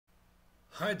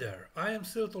Hi there, I am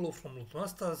Siltolo from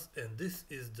LootMastaZ and this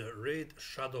is the raid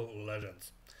Shadow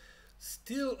Legends.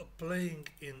 Still playing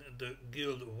in the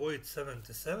guild Void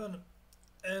 77,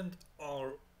 and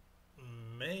our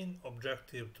main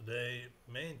objective today,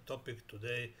 main topic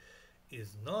today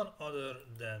is none other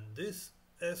than this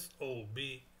SOB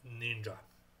Ninja.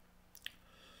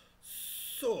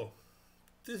 So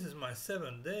this is my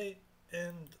 7th day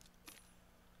and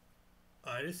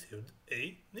I received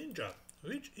a ninja,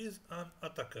 which is an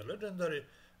attacker legendary,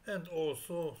 and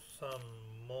also some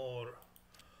more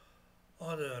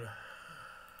other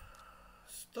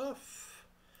stuff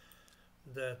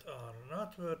that are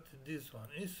not worthy. This one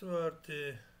is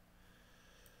worthy,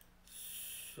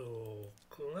 so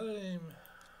claim.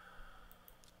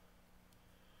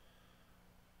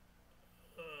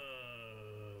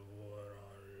 Where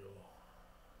are you?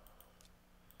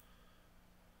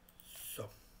 So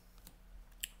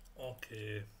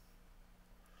okay.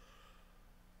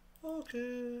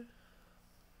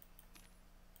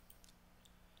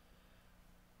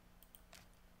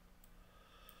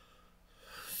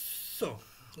 So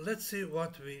let's see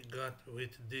what we got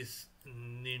with this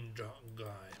ninja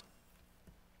guy.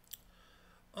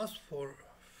 As for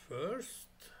first,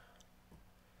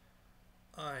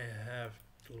 I have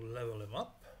to level him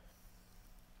up,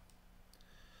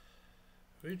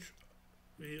 which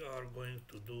we are going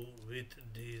to do with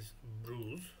these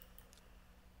brews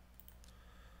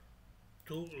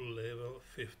to level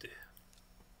 50.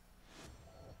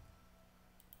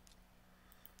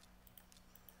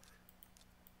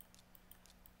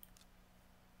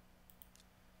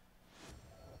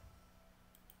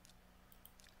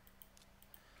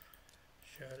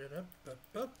 Shut it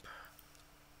up.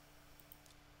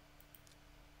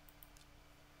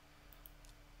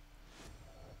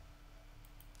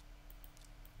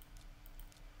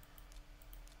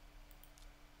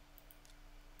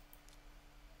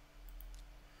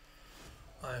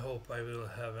 I hope I will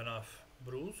have enough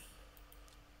brews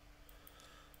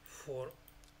for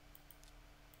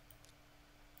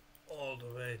all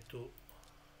the way to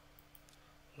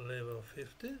level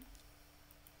 50.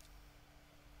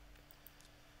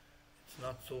 It's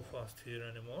not so fast here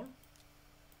anymore.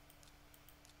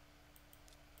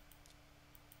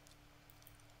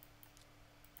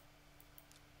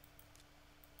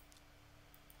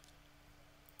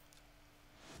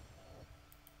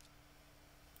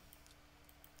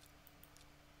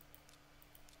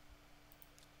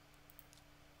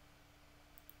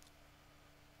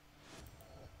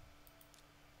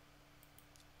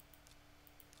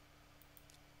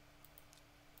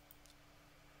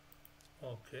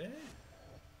 Okay,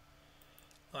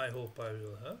 I hope I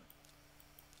will have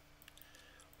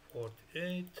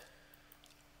 48.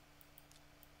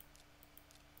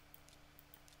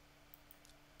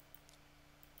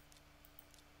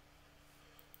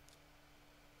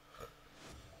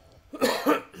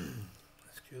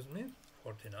 Excuse me,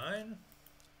 49.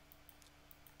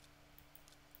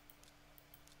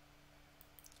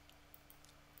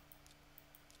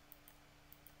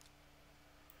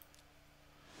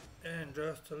 And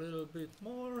just a little bit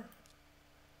more,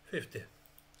 50.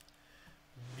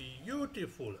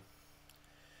 Beautiful.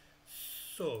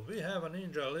 So we have a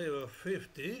ninja level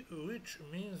 50, which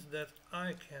means that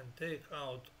I can take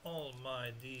out all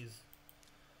these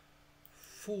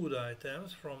food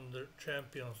items from the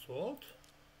champion's vault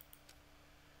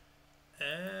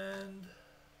and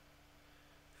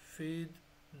feed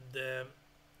them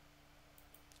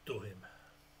to him.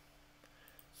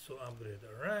 So upgrade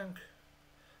the rank.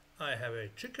 I have a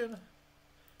chicken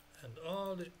and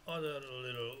all the other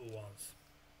little ones,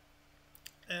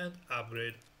 and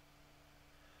upgrade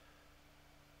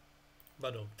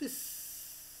badum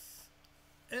this,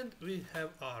 and we have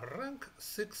a rank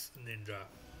 6 ninja.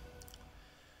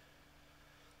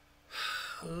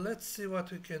 Let's see what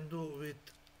we can do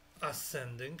with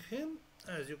ascending him.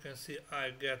 As you can see, I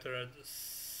gathered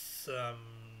some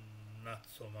not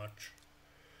so much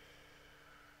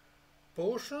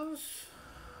potions.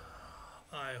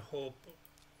 I hope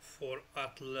for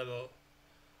at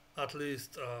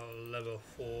least level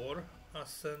 4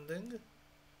 ascending.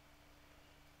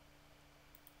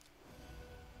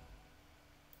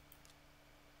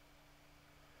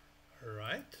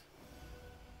 Right.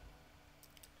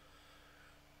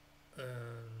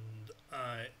 And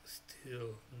I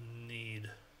still need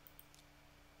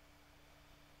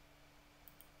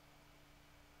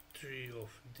 3 of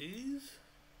these.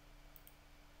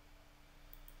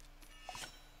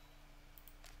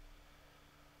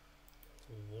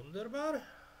 Wunderbar.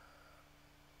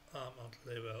 I'm at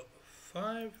level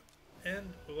 5,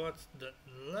 and what's the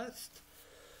last?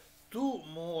 2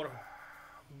 more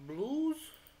blues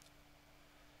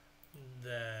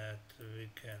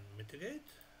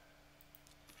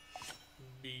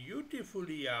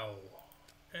Beautifully yaw.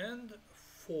 And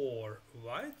 4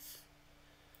 whites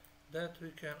that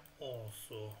we can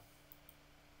also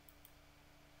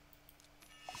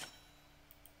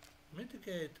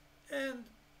mitigate, and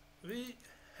we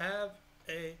have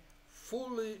a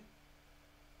fully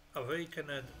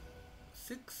awakened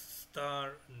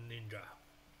 6-star ninja.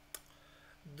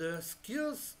 The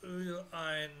skills will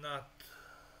I not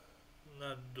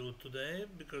do today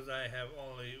because I have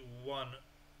only one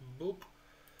book,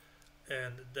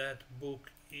 and that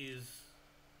book is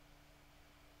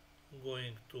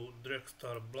going to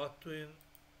Drextar Blood Twin.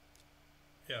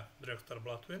 Yeah, Drextar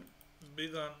Blood Twin.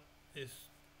 Bigan is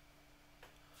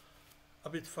a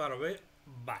bit far away,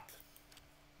 but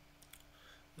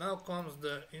now comes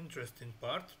the interesting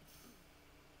part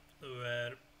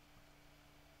where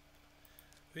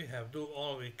we have do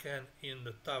all we can in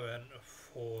the tavern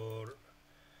for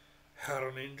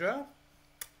Hero Ninja.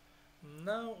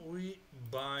 Now we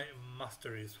buy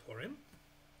masteries for him.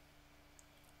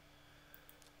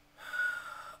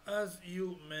 As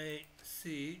you may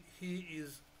see, he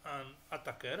is an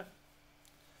attacker,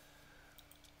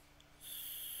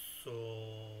 so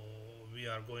we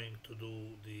are going to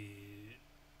do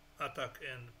the attack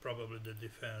and probably the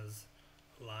defense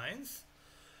lines.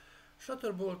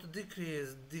 Shutterbolt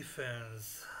decrease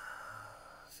defense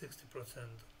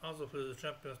 60%. Also for the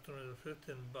champions tournament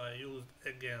 15 by used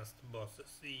against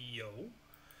bosses. Yo.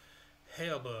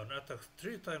 Hailburn attacks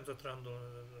 3 times at random,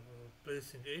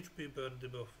 placing HP burn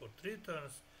debuff for 3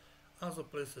 turns. Also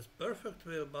places perfect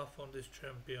whale buff on this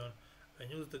champion. When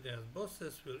used against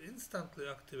bosses, will instantly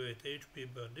activate HP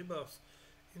burn debuffs,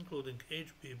 including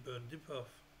HP burn debuff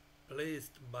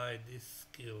placed by this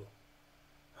skill.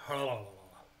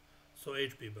 So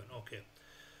HP burn, okay.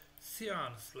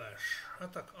 Cyan Slash,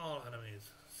 attack all enemies.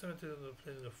 70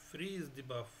 placing a freeze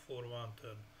debuff for 1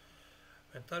 turn.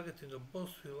 When targeting a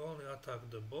boss, will only attack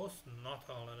the boss, not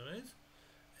all enemies,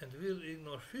 and will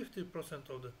ignore 50%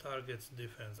 of the target's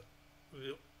defense.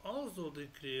 Will also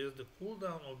decrease the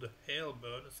cooldown of the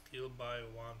Hailburn skill by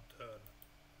 1 turn.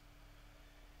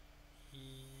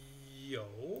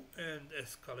 Yo, and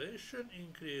escalation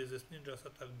increases ninja's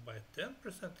attack by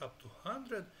 10% up to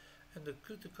 100 and the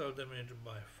critical damage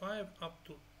by 5 up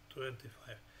to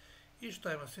 25. Each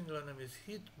time a single enemy is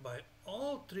hit by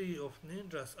all 3 of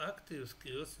ninja's active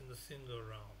skills in a single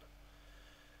round.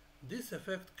 This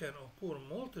effect can occur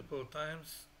multiple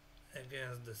times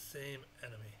against the same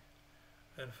enemy.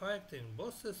 When fighting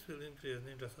bosses, will increase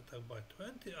ninja's attack by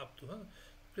 20 up to 100,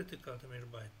 critical damage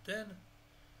by 10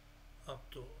 up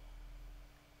to...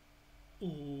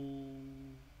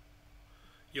 Ooh.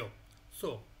 Yo,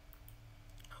 so,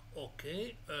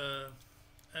 okay,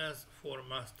 as for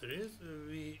masteries,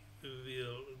 we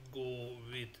will go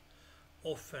with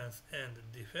offense and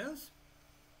defense.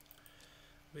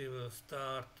 We will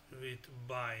start with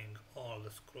buying all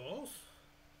the scrolls.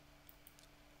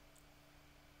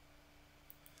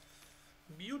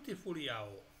 Beautiful yaw.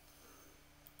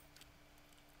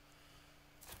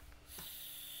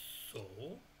 So,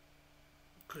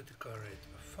 critical rate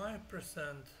 5%,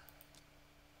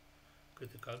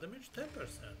 critical damage 10%.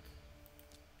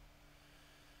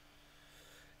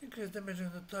 Increase damage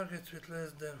on the targets with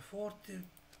less than 40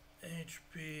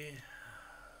 HP,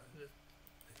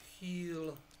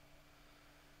 heal,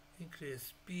 increase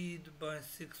speed by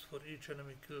 6 for each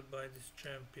enemy killed by this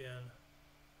champion.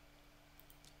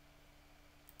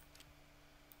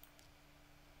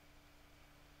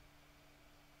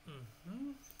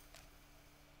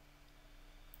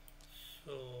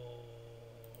 So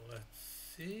let's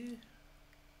see.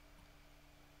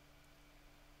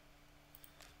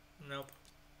 Nope.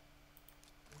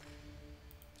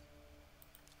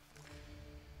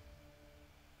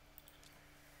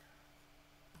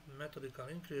 Methodical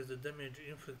increase the damage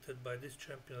inflicted by this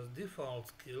champion's default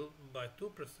skill by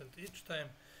 2% each time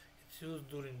it's used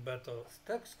during battle.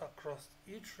 Stacks across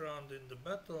each round in the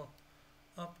battle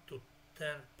up to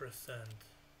 10%.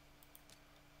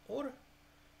 Or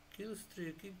kill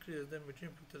streak increase damage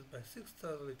inflicted by 6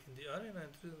 stars like in the arena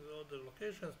and 3 other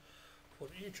locations for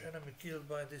each enemy killed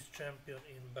by this champion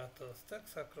in battle.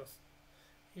 Stacks across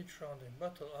each round in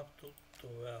battle up to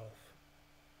 12.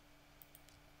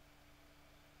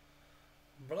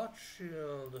 Blood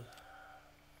shield.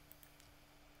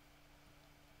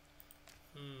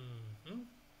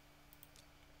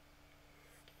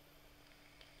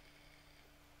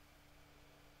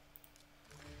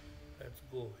 Let's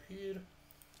go here.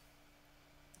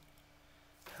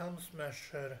 Helm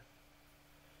Smasher.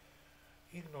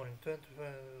 Ignoring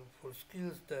 25 for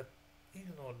skills that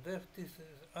ignore death. This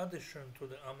is addition to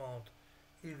the amount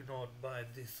ignored by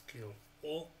this skill.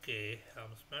 Okay,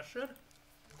 Helm Smasher.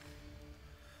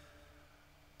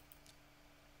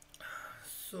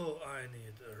 So I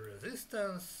need a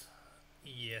resistance.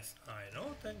 Yes, I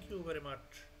know, thank you very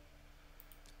much.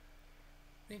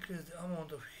 Increase the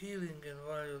amount of healing and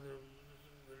value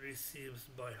receives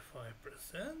by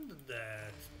 5%.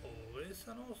 That's always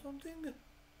an awesome thing.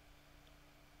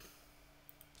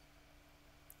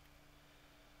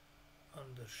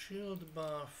 Under shield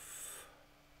buff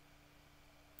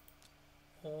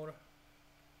or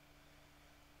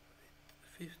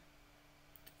 50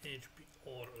 HP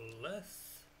or less.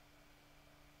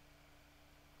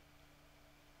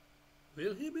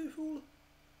 Will he be full?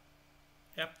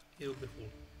 Yep, he'll be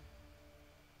full.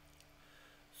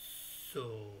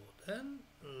 So then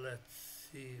let's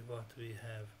see what we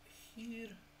have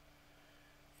here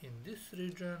in this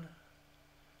region.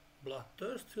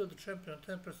 Bloodthirst, heal the champion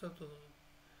 10%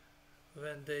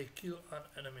 when they kill an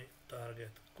enemy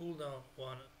target. Cooldown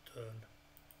 1 turn.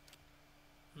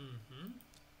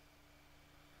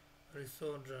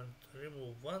 Resurgent,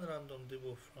 remove 1 random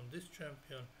debuff from this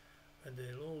champion when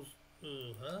they lose.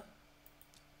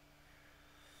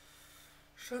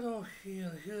 Shadow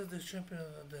heal, heals the champion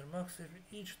at their max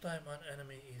each time an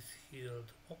enemy is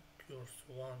healed. Occurs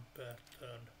 1 per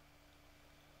turn.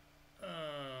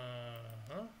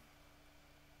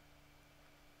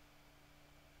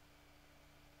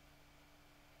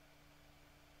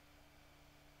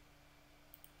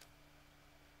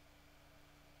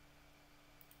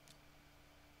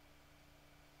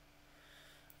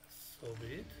 So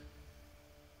be it.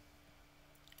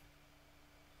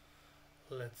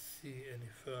 Let's see any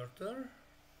further.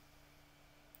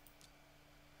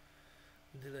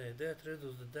 Delay that,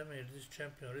 reduce the damage this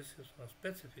champion receives from a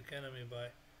specific enemy by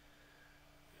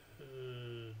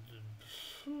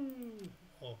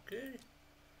okay.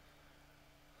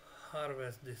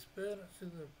 Harvest Despair,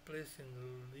 placing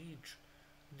each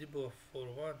debuff for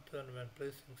 1 turn when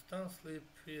placing stun, sleep,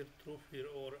 fear, true fear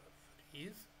or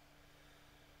freeze.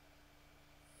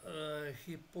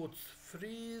 He puts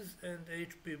freeze and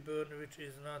HP burn, which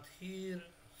is not here,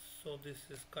 so this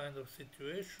is kind of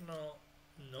situational.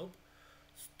 Nope.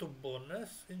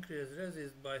 Stubbornness, increase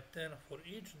resist by 10 for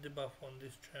each debuff on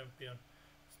this champion.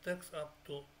 Stacks up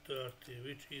to 30,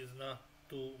 which is not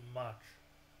too much.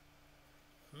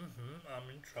 I'm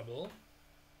in trouble.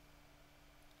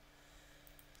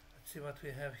 Let's see what we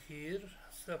have here.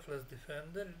 Selfless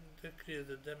Defender, decrease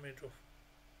the damage of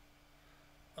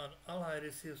an ally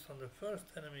receives on the first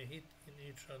enemy hit in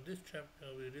each round. This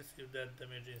champion will receive that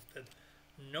damage instead.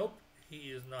 Nope,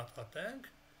 he is not a tank.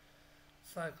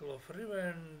 Cycle of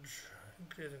Revenge,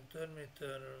 increasing turn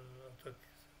meter, attack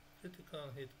critical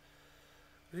hit,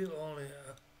 will only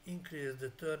increase the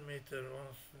turn meter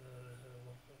once.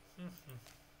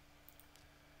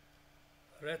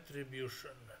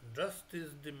 Retribution.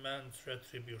 Justice demands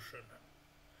retribution.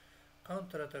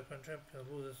 Counter-attack when champion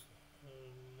loses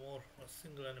more from a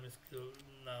single enemy skill.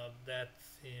 Now that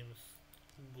seems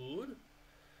good.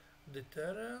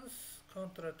 Deterrence.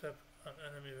 Counter-attack an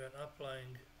enemy when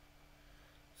applying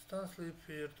stun, sleep,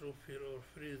 fear, true fear or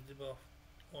freeze debuff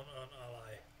on an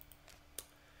ally.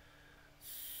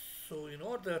 So in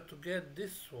order to get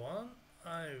this one,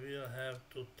 I will have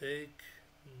to take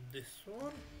this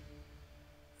one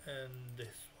and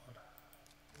this one.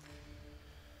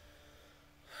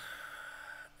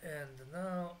 And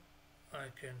now I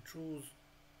can choose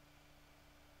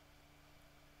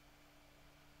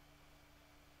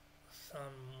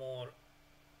some more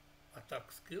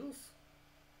attack skills.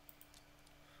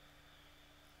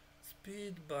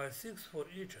 Speed by 6 for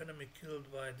each enemy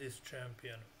killed by this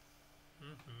champion.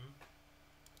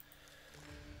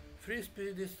 Free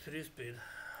speed is free speed.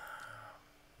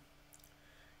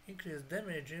 Increase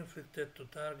damage inflicted to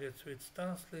targets with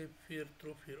stun, sleep, fear,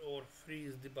 true fear or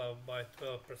freeze debuff by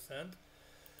 12%,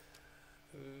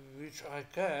 which I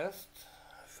cast.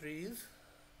 Freeze,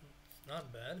 it's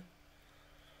not bad.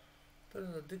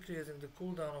 Decreasing the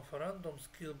cooldown of a random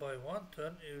skill by 1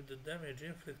 turn if the damage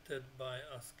inflicted by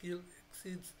a skill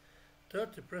exceeds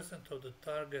 30% of the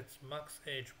target's max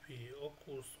HP.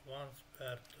 Occurs once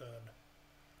per turn.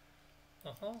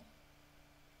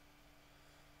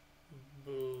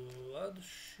 Blood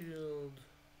Shield,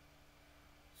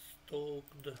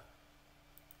 Stoked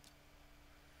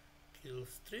Kill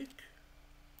Streak,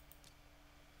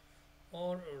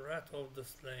 or Wrath of the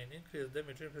Slain. Increase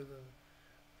damage inflicted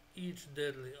each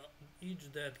dead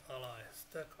ally.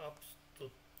 Stack up to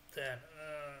 10.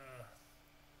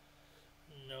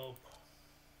 Nope.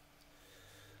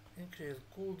 Increase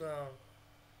cooldown.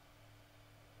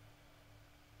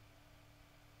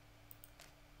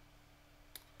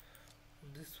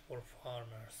 This for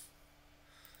farmers.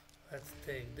 Let's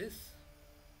take this.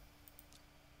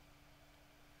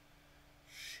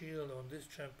 shield on this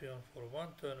champion for 1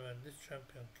 turn. When this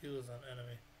champion kills an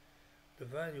enemy, the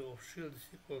value of shield is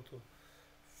equal to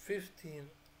 15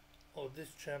 of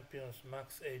this champion's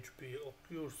max HP,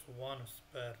 occurs once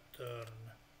per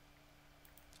turn.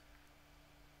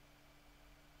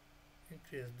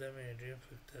 Increase damage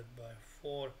inflicted by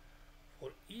 4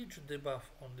 for each debuff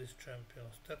on this champion,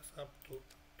 stacks up to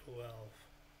 12.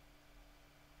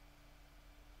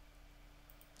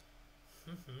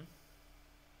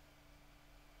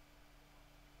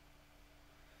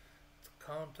 It's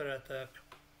counter attack.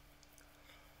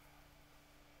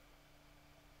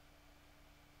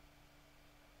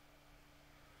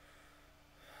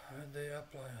 When they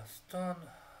apply a stun,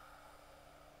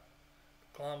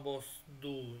 combos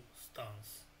do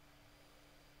stuns.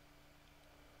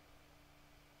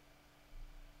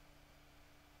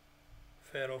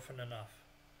 Fair often enough.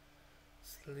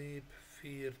 Sleep,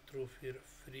 fear, true fear,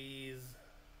 freeze.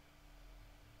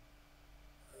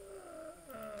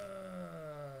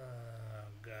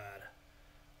 God,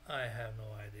 I have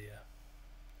no idea.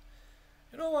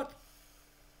 You know what?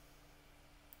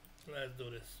 Let's do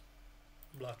this.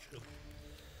 Blood shield.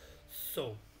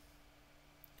 So,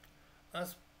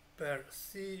 as per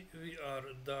C, we are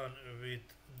done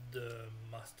with the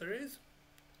masteries.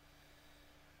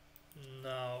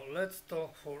 Now let's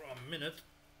talk for a minute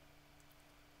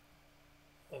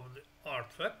of the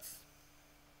artifacts.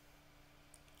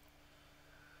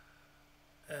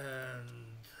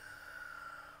 And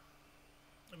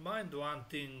mind one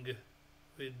thing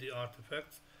with the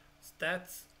artifacts: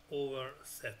 stats over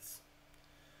sets.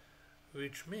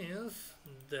 Which means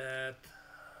that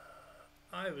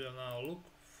I will now look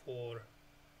for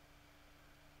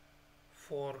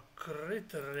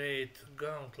crit rate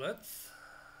gauntlets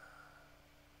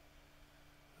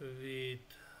with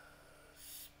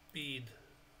speed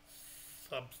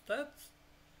substats,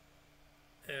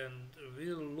 and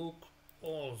we'll look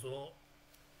also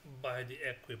by the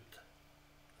equipped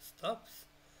stuffs.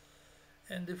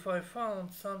 And if I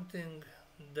found something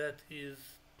that is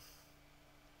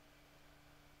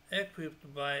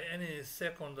equipped by any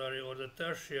secondary or the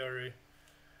tertiary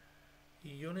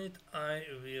unit, I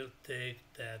will take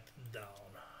that down.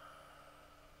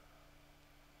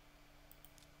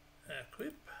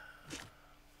 Equip.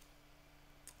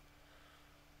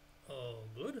 Oh,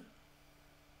 good.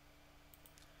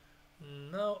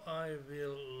 Now I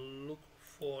will look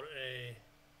for a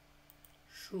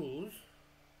shoes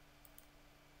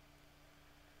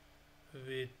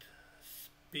with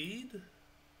speed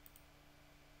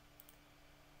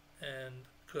and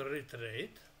crit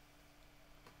rate.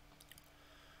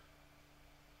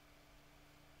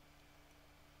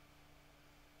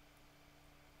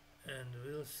 And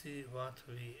we'll see what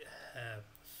we have.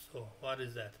 So what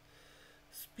is that?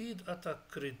 Speed, attack,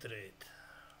 crit rate.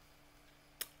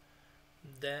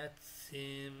 That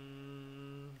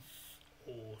seems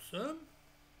awesome.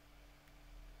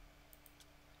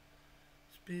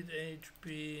 Speed,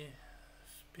 HP,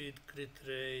 speed, crit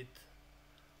rate,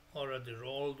 already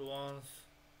rolled once.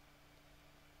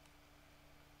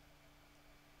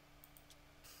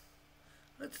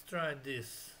 Let's try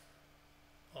this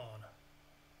on.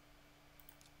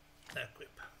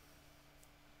 Equip.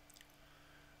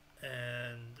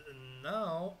 And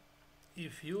now,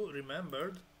 if you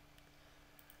remembered,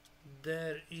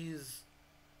 there is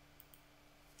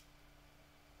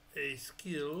a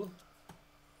skill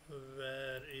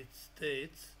where it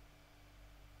states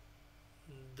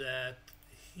that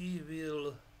he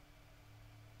will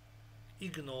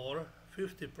ignore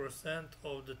 50%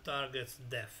 of the target's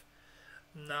death.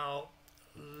 Now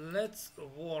let's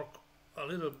work a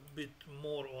little bit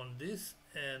more on this,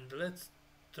 and let's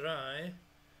try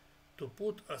to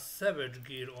put a savage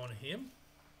gear on him,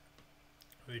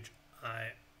 which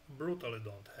I brutally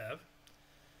don't have.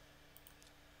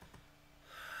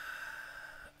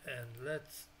 And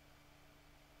let's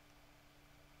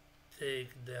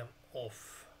take them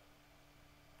off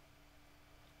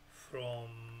from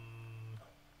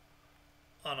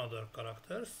another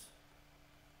characters.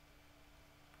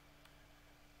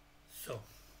 So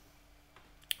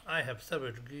I have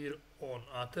savage gear on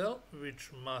Atel,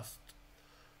 which must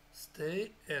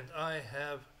stay, and I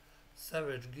have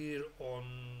savage gear on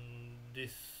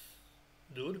this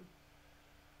dude,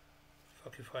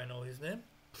 fuck if I know his name,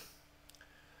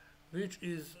 which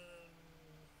is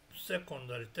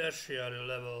secondary, tertiary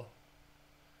level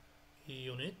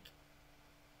unit.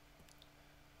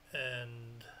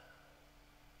 And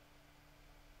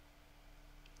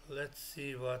let's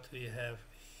see what we have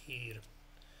here.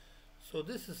 So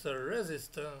this is a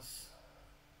resistance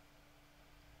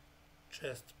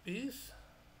chest piece,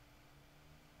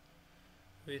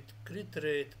 with crit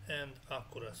rate and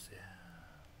accuracy.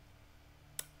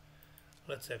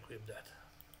 Let's equip that.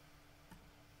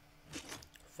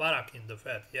 Farak in the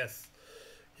fat, yes.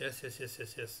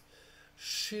 Yes.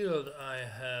 Shield I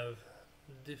have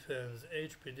defense,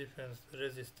 HP, defense,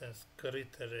 resistance,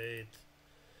 crit rate,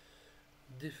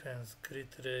 defense,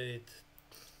 crit rate.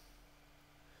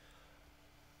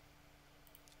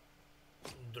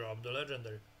 Drop the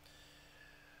legendary.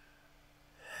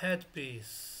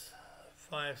 Headpiece,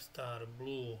 5-star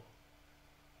blue,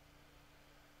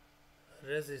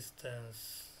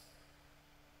 resistance,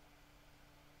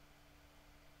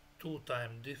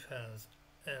 2-time defense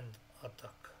and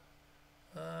attack.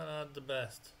 Not the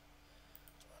best.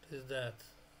 What is that?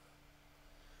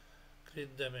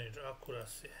 Crit damage,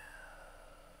 accuracy,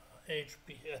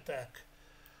 HP, attack.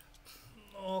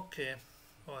 Okay,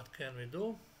 what can we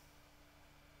do?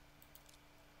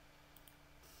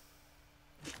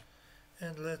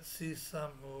 And let's see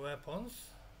some weapons.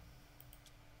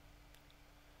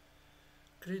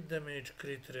 Crit damage,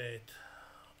 crit rate,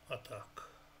 attack,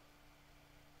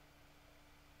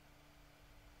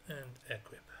 and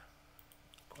equip.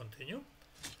 Continue.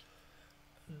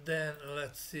 Then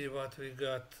let's see what we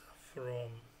got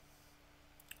from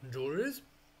jewelries.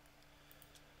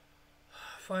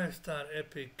 5-star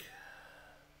epic,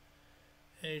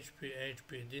 HP,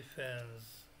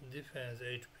 defense,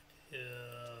 HP,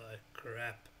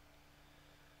 crap.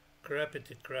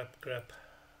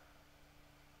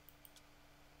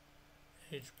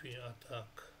 HP,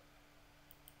 attack.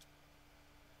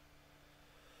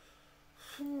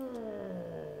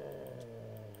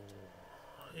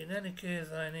 In any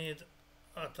case, I need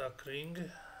attack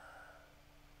ring,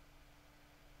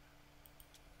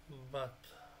 but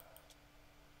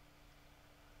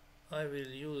I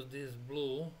will use this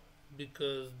blue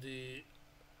because the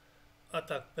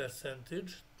attack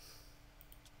percentage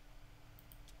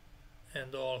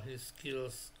and all his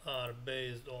skills are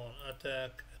based on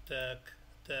attack.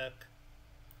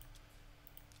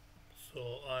 So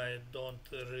I don't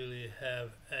really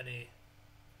have any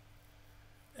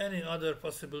other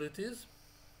possibilities.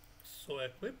 So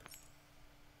equip.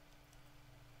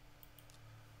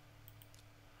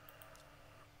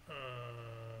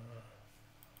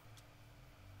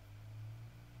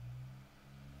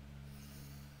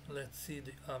 Let's see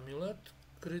the amulet.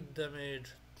 Crit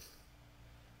damage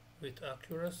with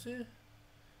accuracy,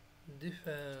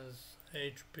 defense,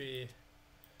 HP,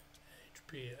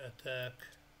 attack,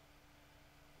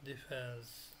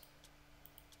 defense.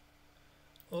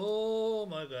 Oh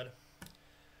my god.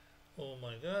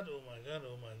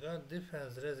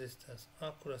 Defense, resistance,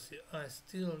 accuracy. I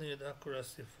still need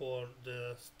accuracy for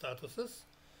the statuses.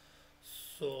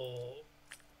 So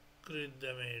crit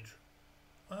damage,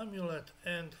 amulet,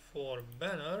 and for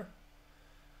banner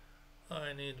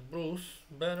I need Bruce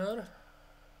banner,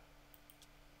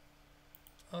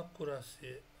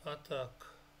 accuracy, attack,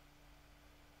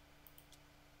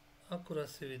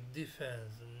 accuracy with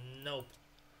defense, nope,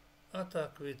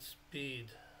 attack with speed,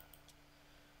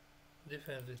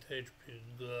 defense with HP,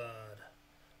 god.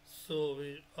 So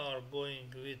we are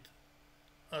going with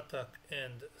attack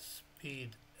and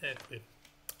speed equip.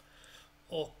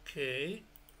 Okay,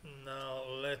 now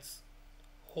let's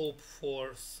hope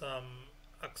for some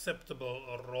acceptable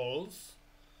rolls.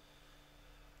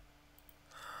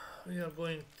 We are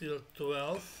going till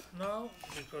 12 now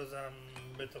because I'm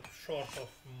a bit short of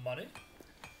money,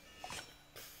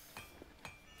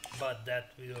 but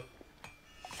that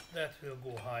will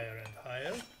go higher and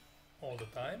higher all the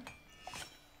time.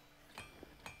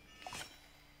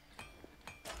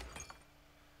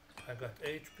 I got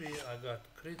HP, I got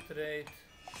crit rate.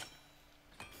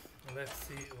 Let's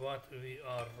see what we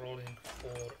are rolling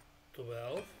for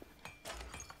 12.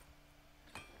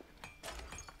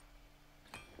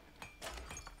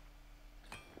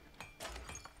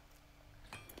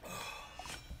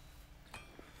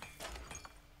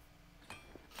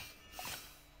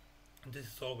 This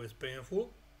is always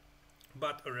painful,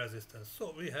 but a resistance.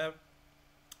 So we have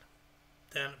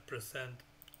 10%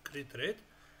 crit rate,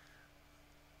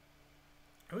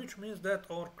 which means that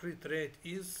our crit rate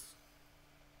is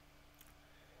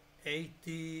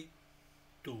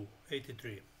 82,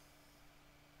 83.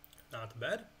 Not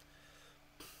bad.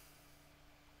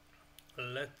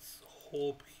 Let's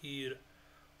hope here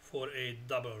for a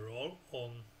double roll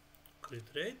on crit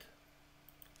rate.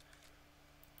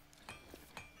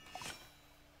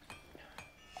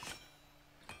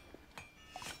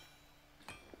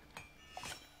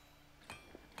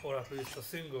 Or at least a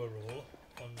single roll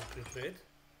on the crit rate.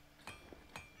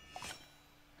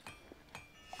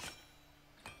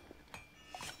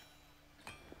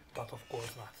 But of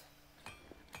course not.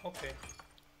 Okay,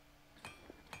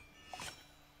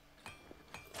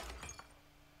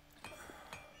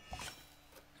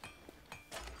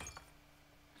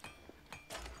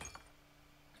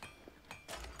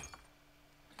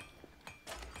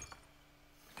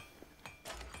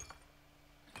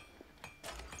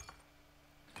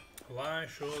 Why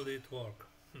should it work?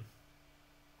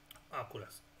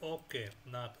 Accuracy. Okay,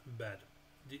 not bad.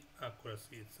 The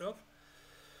accuracy itself.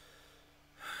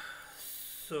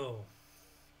 So,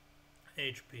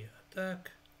 HP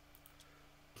attack,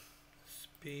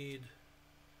 speed,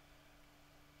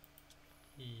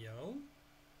 yellow.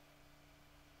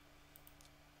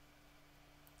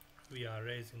 We are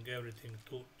raising everything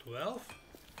to 12.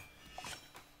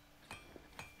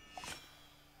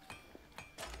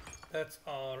 That's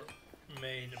our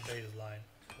main baseline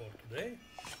for today.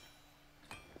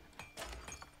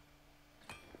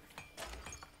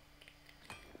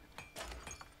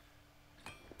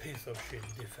 Piece of shit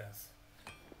defense.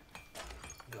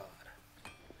 God,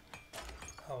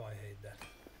 how I hate that.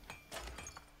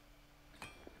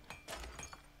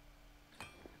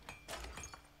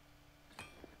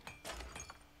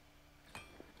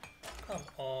 Come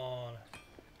on.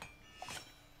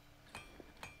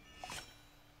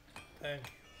 Thank you.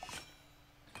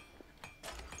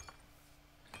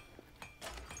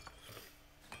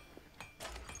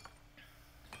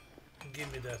 Give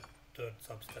me that third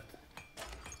substat.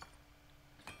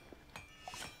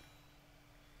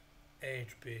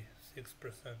 HP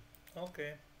 6%.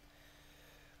 Okay.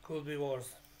 Could be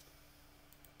worse.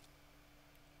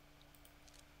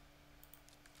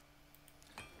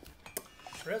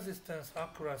 Resistance,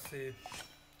 accuracy,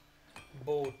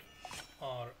 both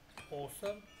are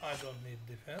awesome. I don't need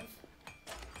defense.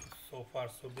 So far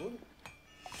so good.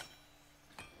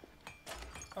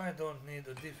 I don't need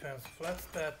a defense flat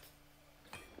stat.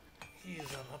 He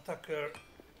is an attacker,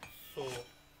 so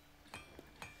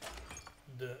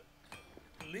the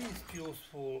least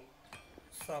useful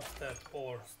substat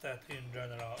or stat in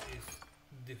general is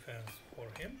defense for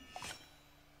him.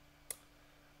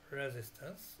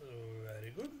 Resistance,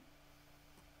 very good.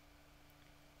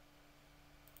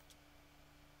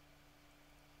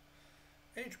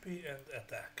 HP and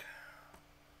attack.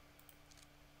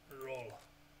 Roll.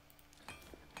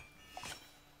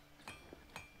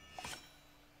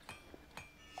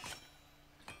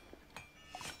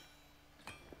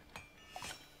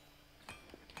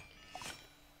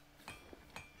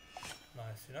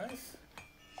 Nice.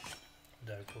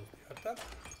 There goes the attack.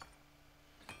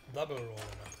 Double roll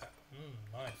on attack.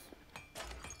 Nice.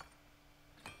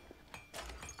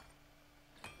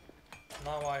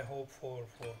 Now I hope for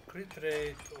crit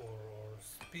rate or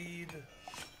speed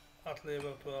at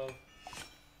level 12.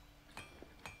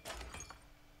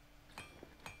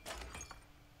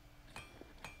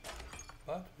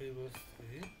 But we will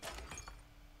see.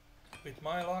 With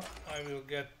my luck I will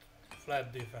get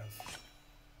flat defense.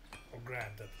 Or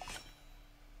granted.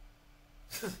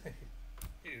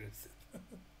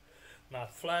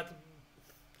 Not flat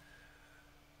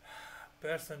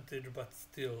percentage, but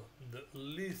still the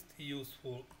least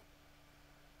useful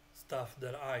stuff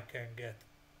that I can get.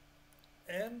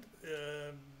 And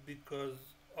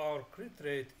because our crit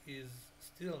rate is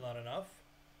still not enough,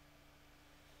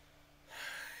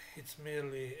 it's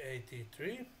merely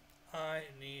 83, I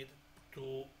need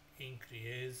to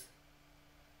increase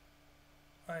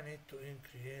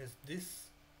this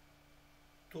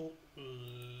to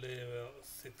level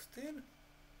 16,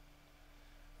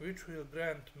 which will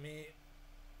grant me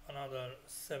another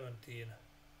 17%,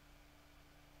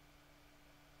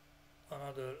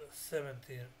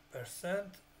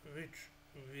 which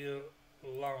will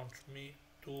launch me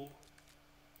to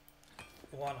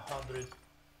 100%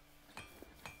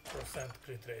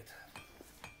 crit rate.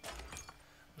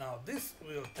 Now this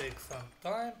will take some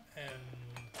time and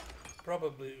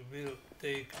probably will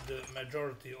take the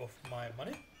majority of my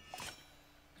money,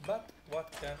 but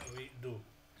what can we do?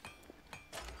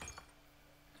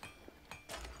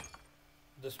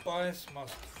 The spice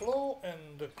must flow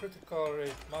and the critical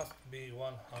rate must be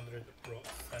 100%.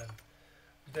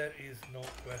 There is no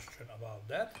question about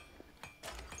that.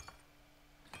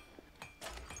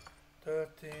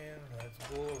 13, let's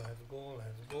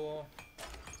go.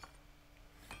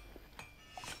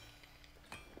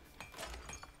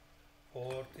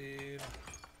 14,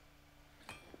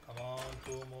 come on,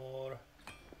 2 more.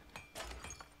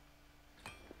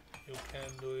 You can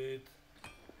do it.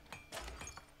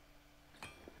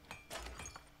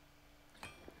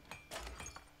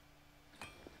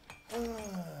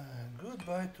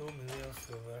 Goodbye 2 million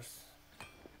silvers.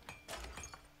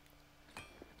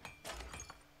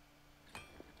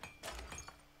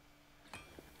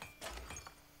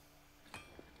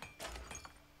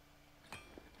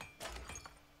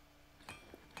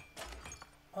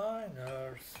 My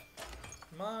nerves.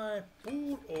 My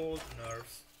poor old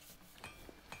nerves.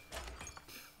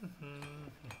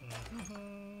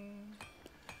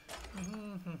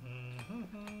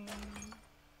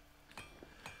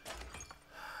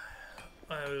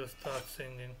 I will start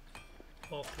singing.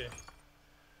 Okay,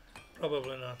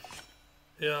 probably not.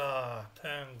 Yeah,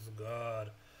 thanks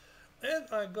God. And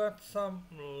I got some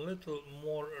little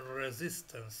more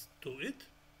resistance to it.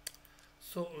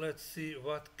 So let's see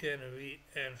what can we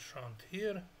enchant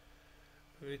here.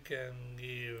 We can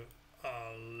give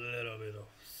a little bit of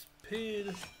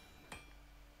speed,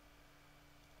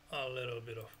 a little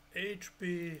bit of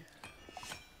HP,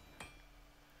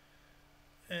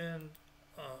 and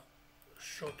a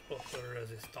shot of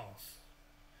resistance.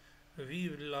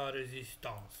 Vive la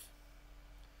résistance.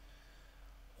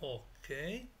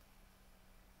 Okay.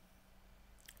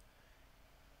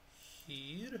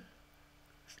 Here.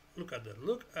 Look at that.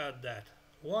 Look at that.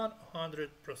 100%.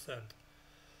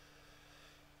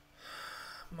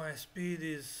 My speed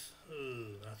is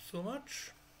not so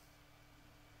much.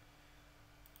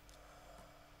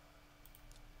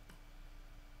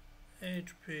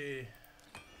 HP.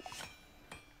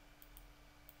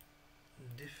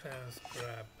 Defense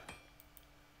crap.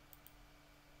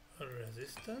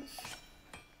 Resistance.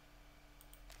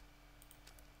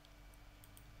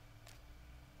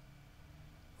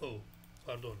 Oh,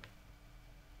 pardon.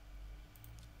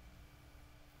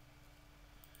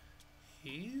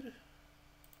 Here.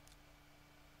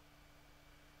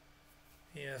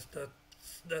 Yes,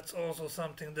 that's also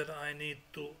something that I need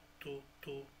to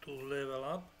level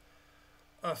up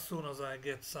as soon as I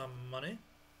get some money.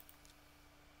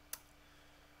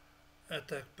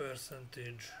 Attack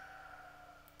percentage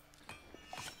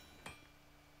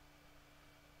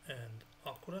and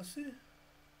accuracy.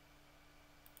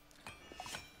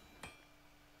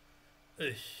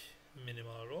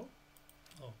 Minimal roll.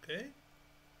 Okay.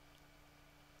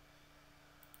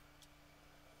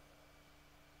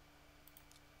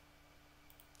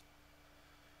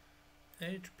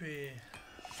 HP,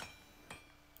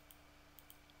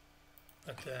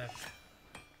 attack,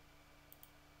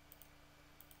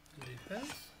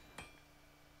 defense.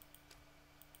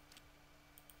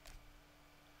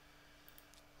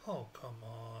 Oh, come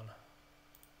on.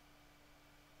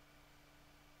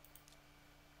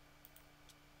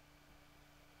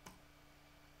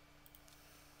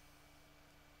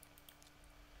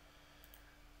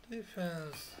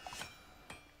 Defense,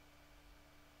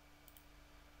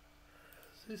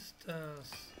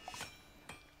 resistance,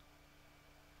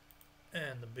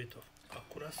 and a bit of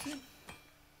accuracy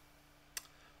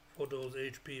for those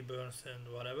HP burns and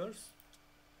whatevers.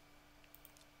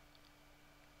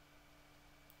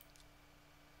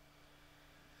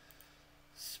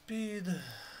 Speed,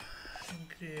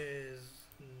 increase,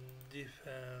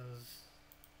 defense,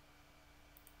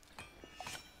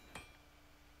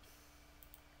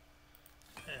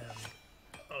 and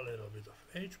a little bit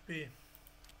of HP.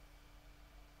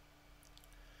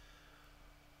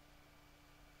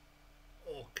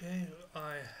 Okay,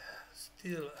 I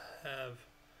still have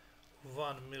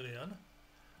 1 million,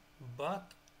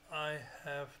 but I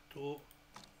have to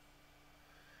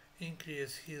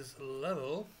increase his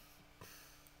level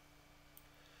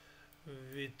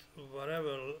with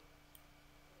whatever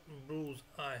brews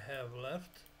I have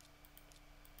left.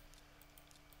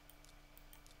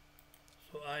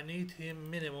 So I need him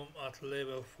minimum at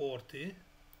level 40.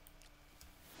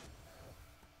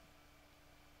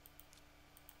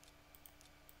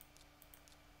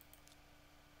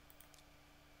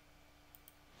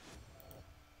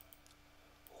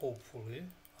 Hopefully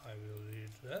I will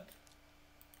reach that.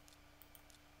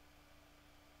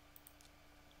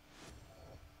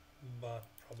 But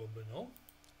probably no.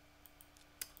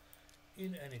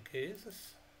 In any case,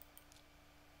 it's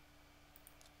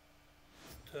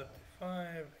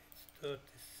 35, it's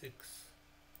 36,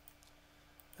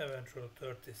 eventually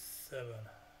 37.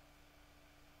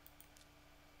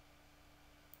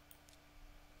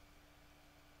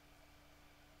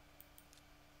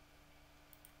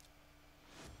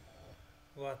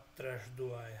 What trash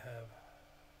do I have?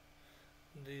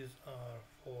 These are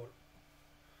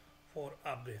for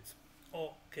upgrades.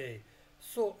 Okay,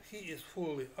 so he is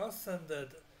fully ascended,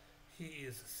 he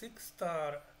is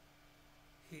 6-star,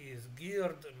 he is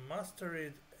geared,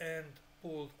 mastered and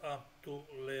pulled up to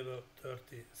level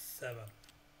 37.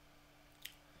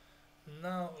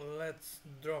 Now let's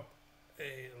drop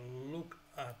a look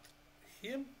at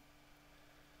him.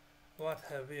 What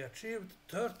have we achieved?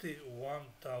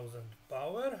 31,000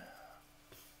 power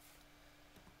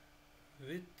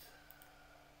with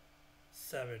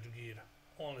savage gear.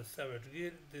 Only savage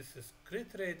gear. This is crit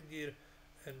rate gear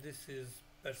and this is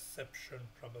perception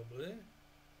probably.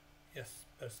 Yes,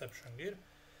 perception gear.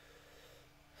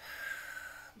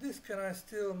 This can I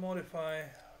still modify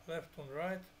left and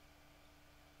right,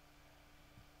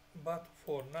 but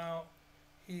for now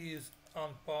he is on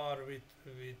par with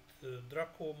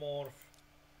Dracomorph,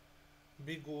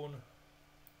 Bigoon,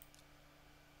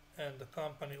 and the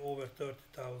company over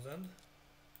 30,000.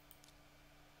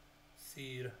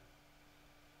 Seer,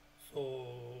 so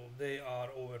they are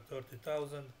over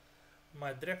 30,000.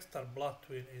 My Drextar Blood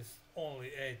Twin is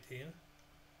only 18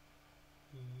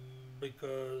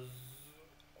 because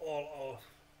all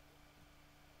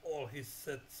all his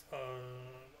sets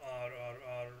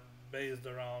are based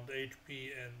around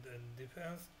HP and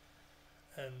defense,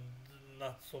 and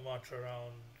not so much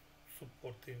around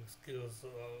supporting skills,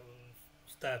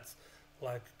 stats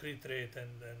like crit rate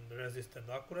and resist and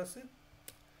accuracy.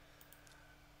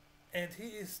 And he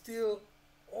is still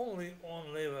only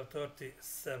on level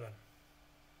 37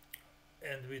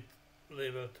 and with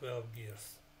level 12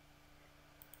 gears.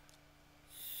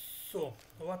 So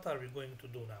what are we going to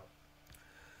do now?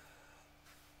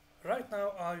 Right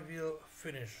now I will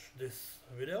finish this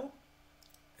video,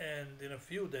 and in a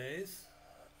few days,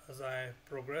 as I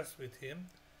progress with him,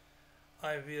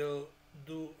 I will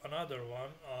do another one,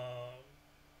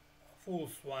 full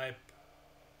swipe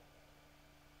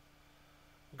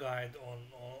guide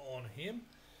on him,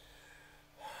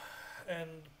 and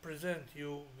present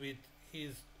you with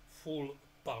his full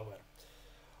power.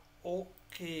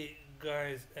 Okay,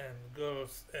 guys and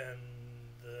girls and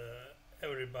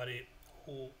everybody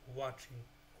who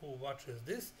watches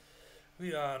this,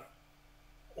 we are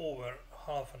over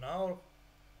half an hour,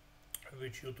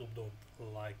 which YouTube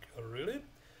don't like really,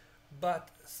 but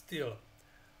still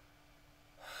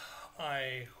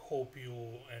I hope you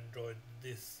enjoyed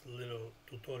this little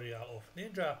tutorial of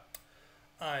Ninja.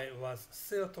 I was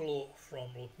Celtolo from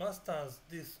LootMastaZ.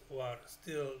 These were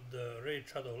still the Raid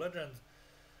Shadow Legends,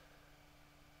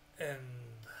 and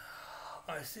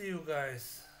I see you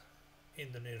guys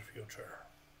in the near future.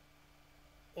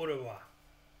 Au revoir.